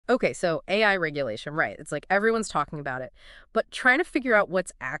Okay, so AI regulation, right. It's like everyone's talking about it. But trying to figure out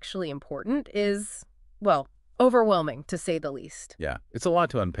what's actually important is, well, overwhelming, to say the least. Yeah, it's a lot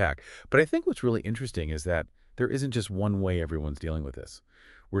to unpack. But I think what's really interesting is that there isn't just one way everyone's dealing with this.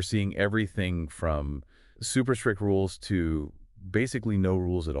 We're seeing everything from super strict rules to basically no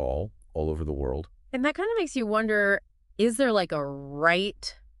rules at all over the world. And that kind of makes you wonder, is there like a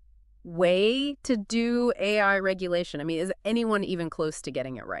right way to do AI regulation? I mean, is anyone even close to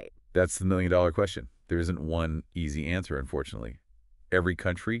getting it right? That's the million-dollar question. There isn't one easy answer, unfortunately. Every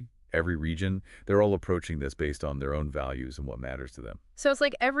country, every region, they're all approaching this based on their own values and what matters to them. So it's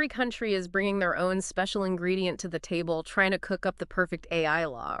like every country is bringing their own special ingredient to the table, trying to cook up the perfect AI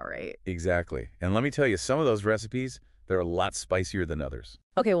law, right? Exactly. And let me tell you, some of those recipes, they're a lot spicier than others.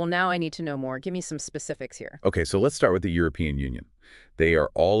 Okay, well, now I need to know more. Give me some specifics here. Okay, so let's start with the European Union. They are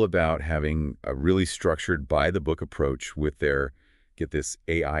all about having a really structured by-the-book approach with their, get this,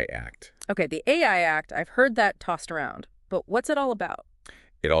 AI Act. Okay, the AI Act, I've heard that tossed around, but what's it all about?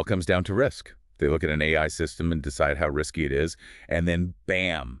 It all comes down to risk. They look at an AI system and decide how risky it is, and then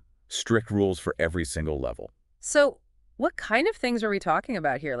bam, strict rules for every single level. So, what kind of things are we talking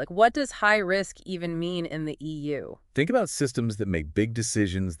about here? Like, what does high risk even mean in the EU? Think about systems that make big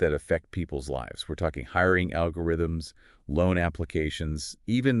decisions that affect people's lives. We're talking hiring algorithms, loan applications,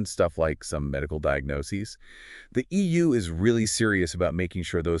 even stuff like some medical diagnoses. The EU is really serious about making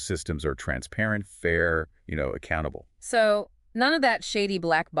sure those systems are transparent, fair, accountable. So, none of that shady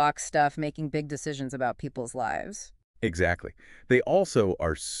black box stuff making big decisions about people's lives. Exactly. They also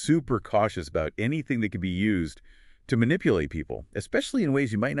are super cautious about anything that could be used to manipulate people, especially in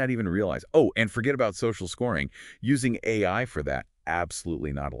ways you might not even realize. Oh, and forget about social scoring. Using AI for that,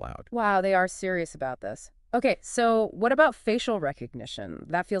 absolutely not allowed. Wow, they are serious about this. Okay, so what about facial recognition?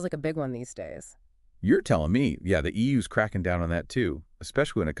 That feels like a big one these days. You're telling me, yeah, the EU's cracking down on that too,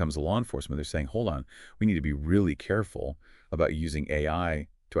 especially when it comes to law enforcement. They're saying, hold on, we need to be really careful about using AI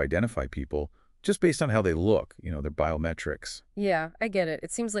to identify people just based on how they look, their biometrics. Yeah, I get it.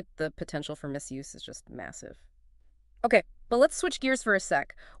 It seems like the potential for misuse is just massive. Okay, but let's switch gears for a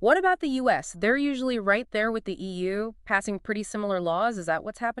sec. What about the US? They're usually right there with the EU, passing pretty similar laws. Is that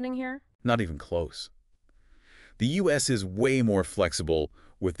what's happening here? Not even close. The U.S. is way more flexible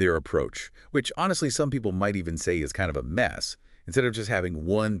with their approach, which honestly some people might even say is kind of a mess. Instead of just having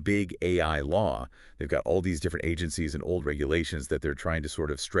one big AI law, they've got all these different agencies and old regulations that they're trying to sort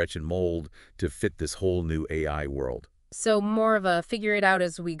of stretch and mold to fit this whole new AI world. So more of a figure it out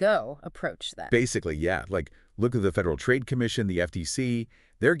as we go approach then. Basically, yeah, like look at the Federal Trade Commission, the FTC.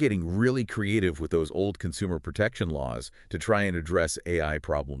 They're getting really creative with those old consumer protection laws to try and address AI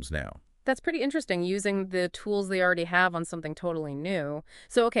problems now. That's pretty interesting, using the tools they already have on something totally new.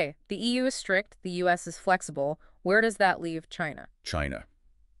 So, okay, the EU is strict, the US is flexible. Where does that leave China? China.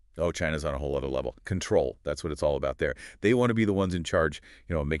 Oh, China's on a whole other level. Control. That's what it's all about there. They want to be the ones in charge,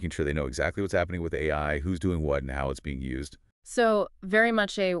 making sure they know exactly what's happening with AI, who's doing what, and how it's being used. So, very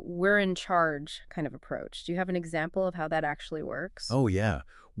much a we're in charge kind of approach. Do you have an example of how that actually works? Oh, yeah.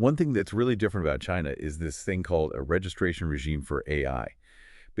 One thing that's really different about China is this thing called a registration regime for AI.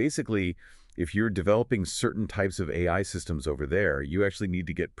 Basically, if you're developing certain types of AI systems over there, you actually need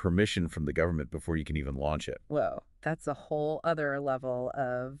to get permission from the government before you can even launch it. Whoa, that's a whole other level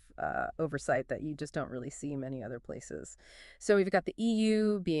of oversight that you just don't really see many other places. So we've got the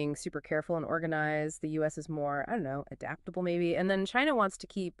EU being super careful and organized. The US is more, I don't know, adaptable maybe. And then China wants to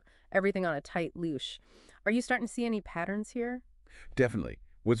keep everything on a tight leash. Are you starting to see any patterns here? Definitely.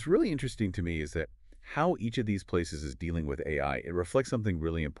 What's really interesting to me is that how each of these places is dealing with AI, it reflects something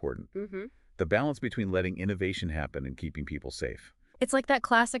really important. Mm-hmm. The balance between letting innovation happen and keeping people safe. It's like that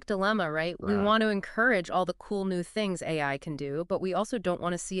classic dilemma, right? We Ah, want to encourage all the cool new things AI can do, but we also don't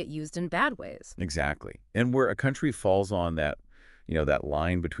want to see it used in bad ways. exactly. And where a country falls on that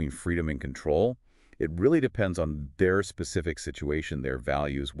line between freedom and control, it really depends on their specific situation, their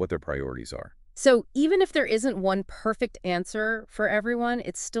values, what their priorities are. So even if there isn't one perfect answer for everyone,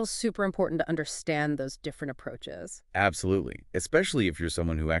 it's still super important to understand those different approaches. Absolutely, especially if you're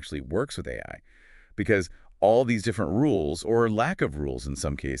someone who actually works with AI, because all these different rules, or lack of rules in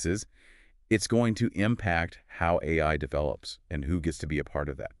some cases, it's going to impact how AI develops and who gets to be a part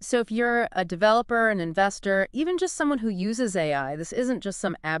of that. So if you're a developer, an investor, even just someone who uses AI, this isn't just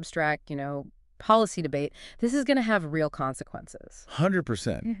some abstract, policy debate. This is going to have real consequences.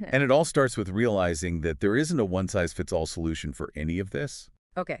 100%. And it all starts with realizing that there isn't a one-size-fits-all solution for any of this.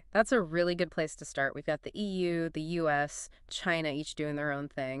 Okay, that's a really good place to start. We've got the EU, the US, China, each doing their own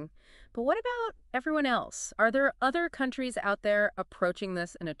thing. But what about everyone else? Are there other countries out there approaching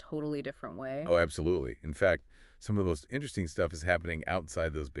this in a totally different way? Oh, absolutely. In fact, Some of the most interesting stuff is happening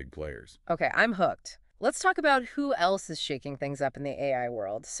outside those big players. Okay, I'm hooked. Let's talk about who else is shaking things up in the AI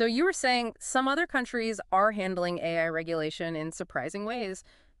world. So you were saying some other countries are handling AI regulation in surprising ways.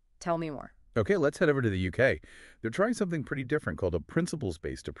 Tell me more. Okay, let's head over to the UK. They're trying something pretty different called a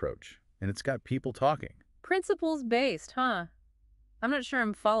principles-based approach, and it's got people talking. Principles based, huh? I'm not sure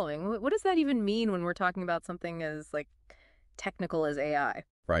I'm following. What does that even mean when we're talking about something as like technical as AI?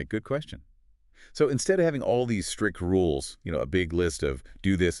 Right, good question. So instead of having all these strict rules, a big list of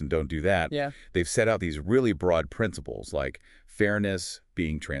do this and don't do that, Yeah. they've set out these really broad principles like fairness,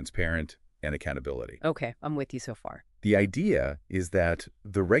 being transparent, and accountability. Okay, I'm with you so far. The idea is that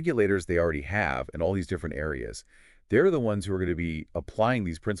the regulators they already have in all these different areas, they're the ones who are going to be applying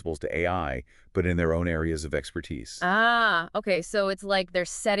these principles to AI, but in their own areas of expertise. Ah, okay. So it's like they're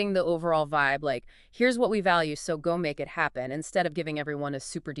setting the overall vibe, like, here's what we value, so go make it happen, instead of giving everyone a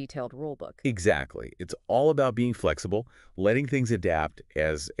super detailed rule book. Exactly. It's all about being flexible, letting things adapt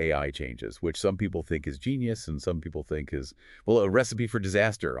as AI changes, which some people think is genius and some people think is, well, a recipe for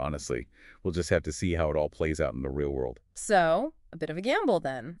disaster, honestly. We'll just have to see how it all plays out in the real world. So, a bit of a gamble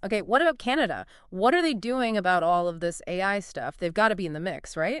then. Okay, what about Canada? What are they doing about all of this AI stuff? They've got to be in the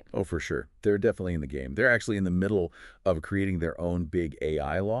mix, right? Oh, for sure. They're definitely in the game. They're actually in the middle of creating their own big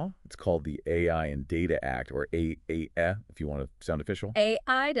AI law. It's called the AI and Data Act, or AAA, if you want to sound official.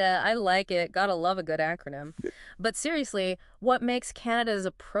 AIDA, I like it. Gotta love a good acronym. But seriously, what makes Canada's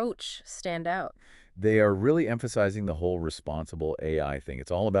approach stand out? They are really emphasizing the whole responsible AI thing.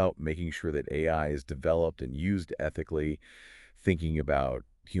 It's all about making sure that AI is developed and used ethically, thinking about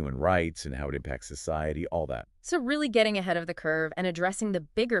human rights and how it impacts society, all that. So, really getting ahead of the curve and addressing the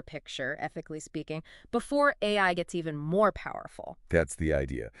bigger picture, ethically speaking, before AI gets even more powerful. That's the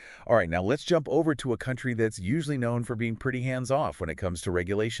idea. All right, now let's jump over to a country that's usually known for being pretty hands-off when it comes to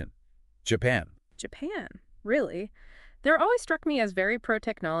regulation. Japan. Japan, really? They're always struck me as very pro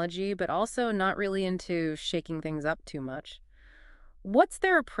technology, but also not really into shaking things up too much. What's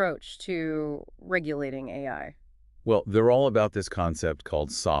their approach to regulating AI? Well, they're all about this concept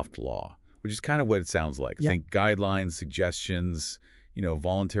called soft law, which is kind of what it sounds like. Yeah. Think guidelines, suggestions,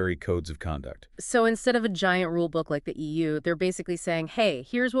 voluntary codes of conduct. So instead of a giant rule book like the EU, they're basically saying, hey,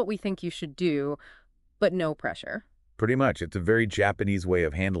 here's what we think you should do, but no pressure. Pretty much. It's a very Japanese way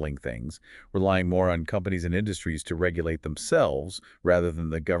of handling things, relying more on companies and industries to regulate themselves rather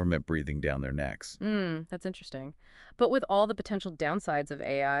than the government breathing down their necks. That's interesting. But with all the potential downsides of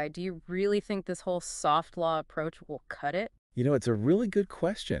AI, do you really think this whole soft law approach will cut it? It's a really good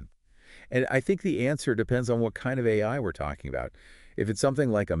question. And I think the answer depends on what kind of AI we're talking about. If it's something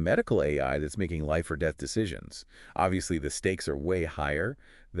like a medical AI that's making life or death decisions, obviously the stakes are way higher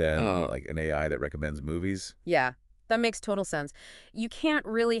than like an AI that recommends movies. Yeah, that makes total sense. You can't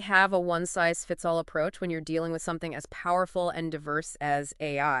really have a one-size-fits-all approach when you're dealing with something as powerful and diverse as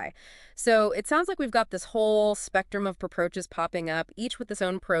AI. So it sounds like we've got this whole spectrum of approaches popping up, each with its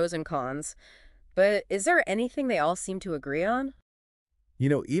own pros and cons. But is there anything they all seem to agree on?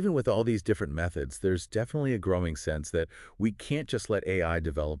 Even with all these different methods, there's definitely a growing sense that we can't just let AI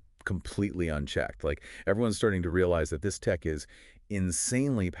develop completely unchecked. Like everyone's starting to realize that this tech is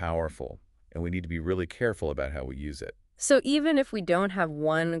insanely powerful, and we need to be really careful about how we use it. So even if we don't have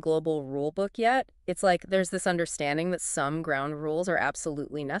one global rule book yet, it's like there's this understanding that some ground rules are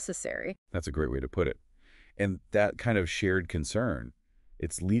absolutely necessary. That's a great way to put it. And that kind of shared concern,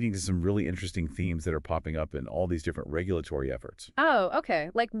 it's leading to some really interesting themes that are popping up in all these different regulatory efforts. Oh,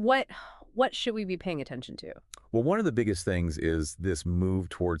 okay. Like what should we be paying attention to? Well, one of the biggest things is this move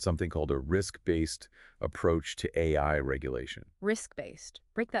towards something called a risk-based approach to AI regulation. Risk-based.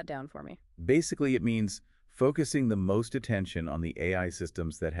 Break that down for me. Basically, it means focusing the most attention on the AI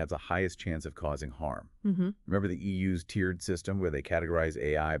systems that have the highest chance of causing harm. Mm-hmm. Remember the EU's tiered system where they categorize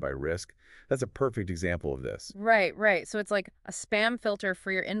AI by risk? That's a perfect example of this. Right, right. So it's like a spam filter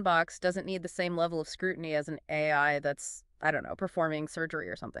for your inbox doesn't need the same level of scrutiny as an AI that's, I don't know, performing surgery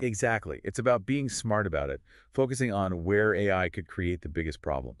or something. Exactly. It's about being smart about it, focusing on where AI could create the biggest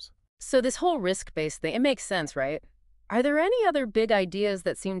problems. So this whole risk-based thing, it makes sense, right? Are there any other big ideas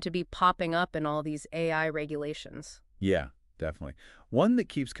that seem to be popping up in all these AI regulations? Yeah, definitely. One that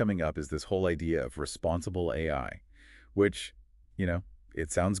keeps coming up is this whole idea of responsible AI, which, you know,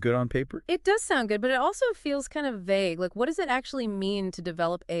 it sounds good on paper. It does sound good, but it also feels kind of vague. Like, what does it actually mean to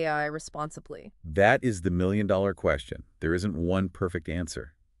develop AI responsibly? That is the million-dollar question. There isn't one perfect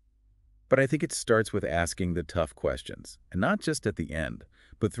answer. But I think it starts with asking the tough questions, and not just at the end,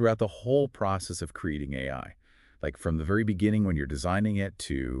 but throughout the whole process of creating AI. Like from the very beginning when you're designing it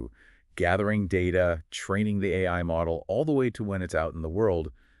to gathering data, training the AI model, all the way to when it's out in the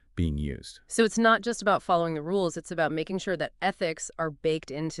world being used. So it's not just about following the rules, it's about making sure that ethics are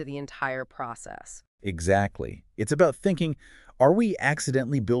baked into the entire process. Exactly. It's about thinking, are we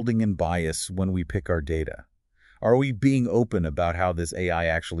accidentally building in bias when we pick our data? Are we being open about how this AI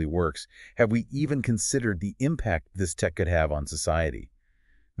actually works? Have we even considered the impact this tech could have on society?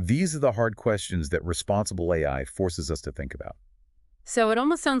 These are the hard questions that responsible AI forces us to think about. So it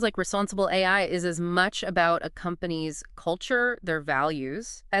almost sounds like responsible AI is as much about a company's culture, their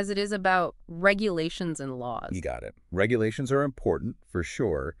values, as it is about regulations and You laws. got it. Regulations are important, for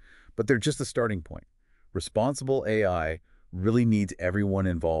sure, but they're just a starting point. Responsible AI really needs everyone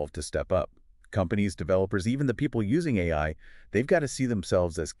involved to step up. Companies, developers, even the people using AI, they've got to see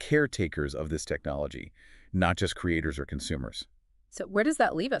themselves as caretakers of this technology, not just creators or consumers. So where does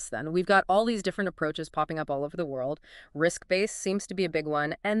that leave us then? We've got all these different approaches popping up all over the world. Risk-based seems to be a big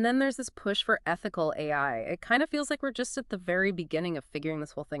one. And then there's this push for ethical AI. It kind of feels like we're just at the very beginning of figuring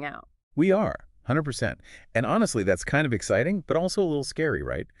this whole thing out. We are, 100%. And honestly, that's kind of exciting, but also a little scary,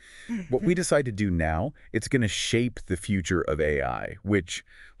 right? What we decide to do now, it's going to shape the future of AI, which,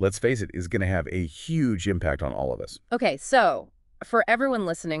 let's face it, is going to have a huge impact on all of us. Okay, so for everyone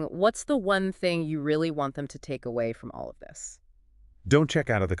listening, what's the one thing you really want them to take away from all of this? Don't check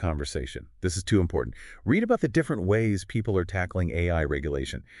out of the conversation. This is too important. Read about the different ways people are tackling AI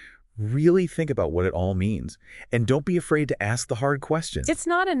regulation. Really think about what it all means. And don't be afraid to ask the hard questions. It's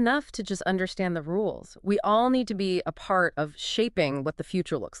not enough to just understand the rules. We all need to be a part of shaping what the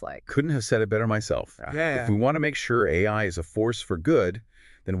future looks like. Couldn't have said it better myself. If we want to make sure AI is a force for good,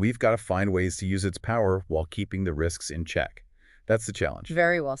 then we've got to find ways to use its power while keeping the risks in check. That's the challenge.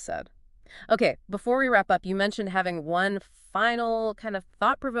 Very well said. Okay, before we wrap up, you mentioned having one final kind of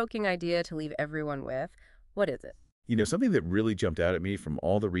thought-provoking idea to leave everyone with. What is it? Something that really jumped out at me from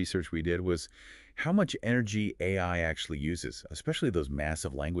all the research we did was how much energy AI actually uses, especially those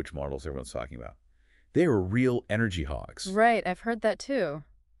massive language models everyone's talking about. They are real energy hogs. Right, I've heard that too.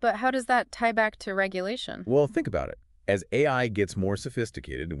 But how does that tie back to regulation? Well, think about it. As AI gets more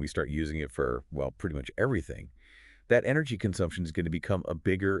sophisticated and we start using it for, well, pretty much everything, that energy consumption is going to become a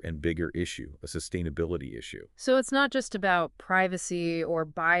bigger and bigger issue, a sustainability issue. So it's not just about privacy or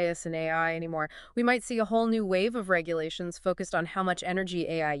bias in AI anymore. We might see a whole new wave of regulations focused on how much energy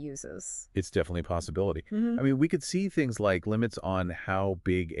AI uses. It's definitely a possibility. Hmm. I mean, we could see things like limits on how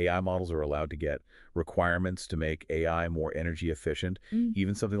big AI models are allowed to get, requirements to make AI more energy efficient, Mm.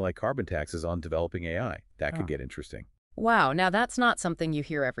 even something like carbon taxes on developing AI. That could Oh. get interesting. Wow, now that's not something you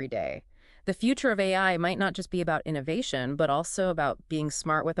hear every day. The future of AI might not just be about innovation, but also about being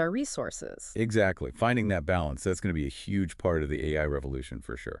smart with our resources. Exactly. Finding that balance, that's going to be a huge part of the AI revolution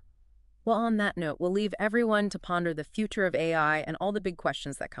for sure. Well, on that note, we'll leave everyone to ponder the future of AI and all the big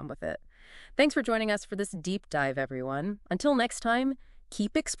questions that come with it. Thanks for joining us for this deep dive, everyone. Until next time,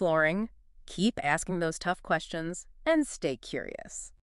 keep exploring, keep asking those tough questions, and stay curious.